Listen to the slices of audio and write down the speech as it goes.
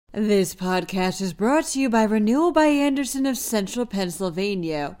This podcast is brought to you by Renewal by Andersen of Central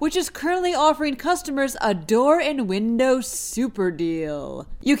Pennsylvania, which is currently offering customers a door and window super deal.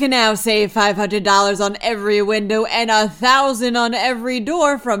 You can now save $500 on every window and $1,000 on every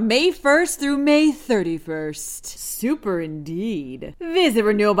door from May 1st through May 31st. Super indeed. Visit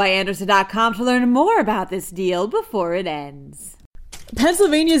renewalbyandersen.com to learn more about this deal before it ends.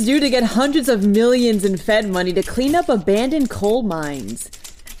 Pennsylvania is due to get hundreds of millions in Fed money to clean up abandoned coal mines.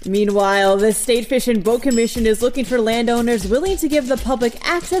 Meanwhile, the State Fish and Boat Commission is looking for landowners willing to give the public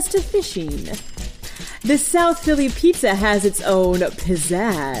access to fishing. The South Philly pizza has its own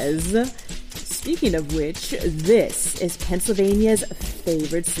pizzazz. Speaking of which, this is Pennsylvania's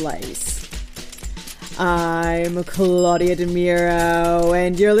favorite slice. I'm Claudia DeMiro,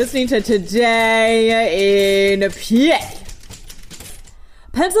 and you're listening to Today in PA.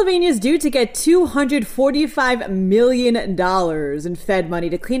 Pennsylvania is due to get $245 million in Fed money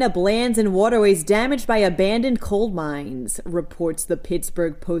to clean up lands and waterways damaged by abandoned coal mines, reports the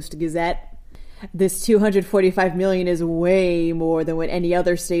Pittsburgh Post-Gazette. This $245 million is way more than what any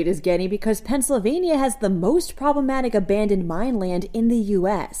other state is getting because Pennsylvania has the most problematic abandoned mine land in the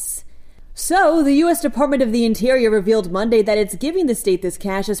U.S. So, the U.S. Department of the Interior revealed Monday that it's giving the state this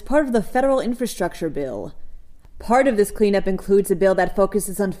cash as part of the federal infrastructure bill. Part of this cleanup includes a bill that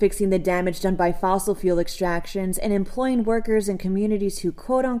focuses on fixing the damage done by fossil fuel extractions and employing workers in communities who,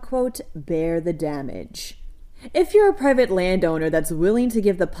 quote-unquote, bear the damage. If you're a private landowner that's willing to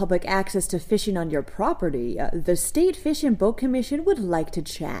give the public access to fishing on your property, the State Fish and Boat Commission would like to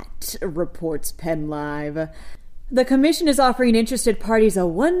chat, reports PennLive. The commission is offering interested parties a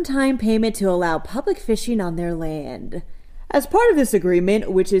one-time payment to allow public fishing on their land. As part of this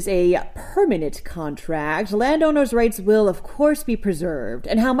agreement, which is a permanent contract, landowners' rights will, of course, be preserved,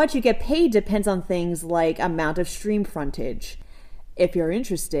 and how much you get paid depends on things like amount of stream frontage. If you're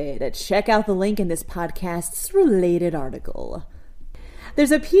interested, check out the link in this podcast's related article.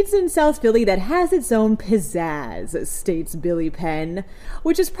 There's a pizza in South Philly that has its own pizzazz, states Billy Penn,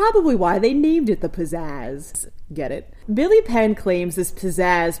 which is probably why they named it the Pizzazz. Get it? Billy Penn claims this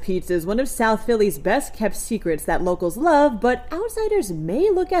Pizzazz pizza is one of South Philly's best-kept secrets that locals love, but outsiders may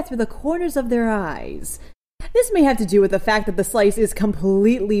look at through the corners of their eyes. This may have to do with the fact that the slice is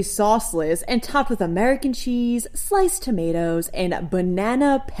completely sauceless and topped with American cheese, sliced tomatoes, and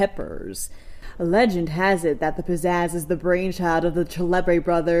banana peppers. Legend has it that the Pizzazz is the brainchild of the Celebre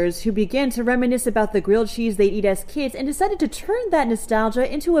brothers, who began to reminisce about the grilled cheese they'd eat as kids and decided to turn that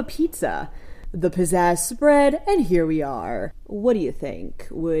nostalgia into a pizza. The Pizzazz spread, and here we are. What do you think?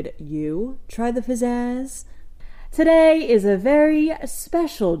 Would you try the Pizzazz? Today is a very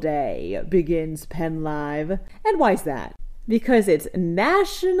special day, begins PennLive. And why's that? Because it's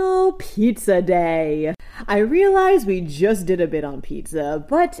National Pizza Day. I realize we just did a bit on pizza,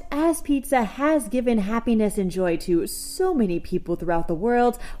 but as pizza has given happiness and joy to so many people throughout the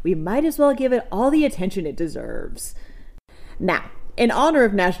world, we might as well give it all the attention it deserves. Now, in honor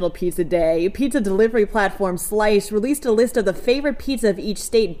of National Pizza Day, pizza delivery platform Slice released a list of the favorite pizza of each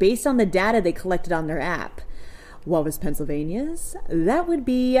state based on the data they collected on their app. What was Pennsylvania's? That would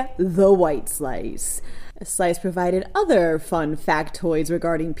be the White Slice. Slice provided other fun factoids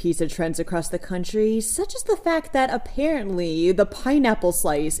regarding pizza trends across the country, such as the fact that apparently the pineapple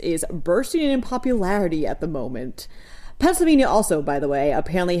slice is bursting in popularity at the moment. Pennsylvania also, by the way,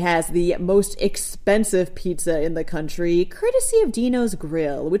 apparently has the most expensive pizza in the country, courtesy of Dino's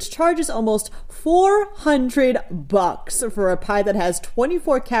Grill, which charges almost $400 for a pie that has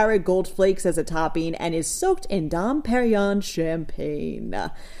 24-karat gold flakes as a topping and is soaked in Dom Perignon champagne.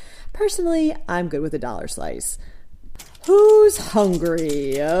 Personally, I'm good with a dollar slice. Who's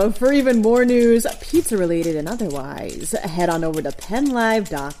hungry? For even more news, pizza-related and otherwise, head on over to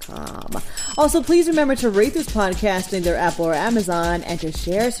PennLive.com. Also, please remember to rate this podcast in either Apple or Amazon and to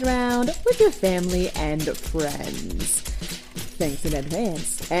share us around with your family and friends. Thanks in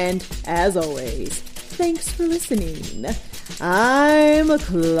advance. And, as always, thanks for listening. I'm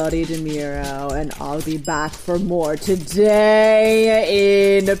Claudia DeMiro, and I'll be back for more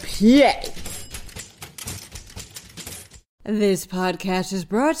Today in PA. This podcast is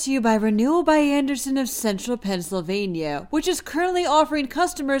brought to you by Renewal by Andersen of Central Pennsylvania, which is currently offering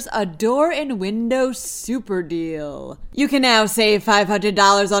customers a door and window super deal. You can now save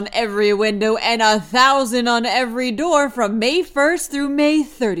 $500 on every window and $1,000 on every door from May 1st through May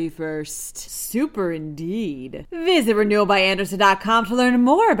 31st. Super indeed. Visit renewalbyandersen.com to learn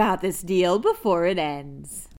more about this deal before it ends.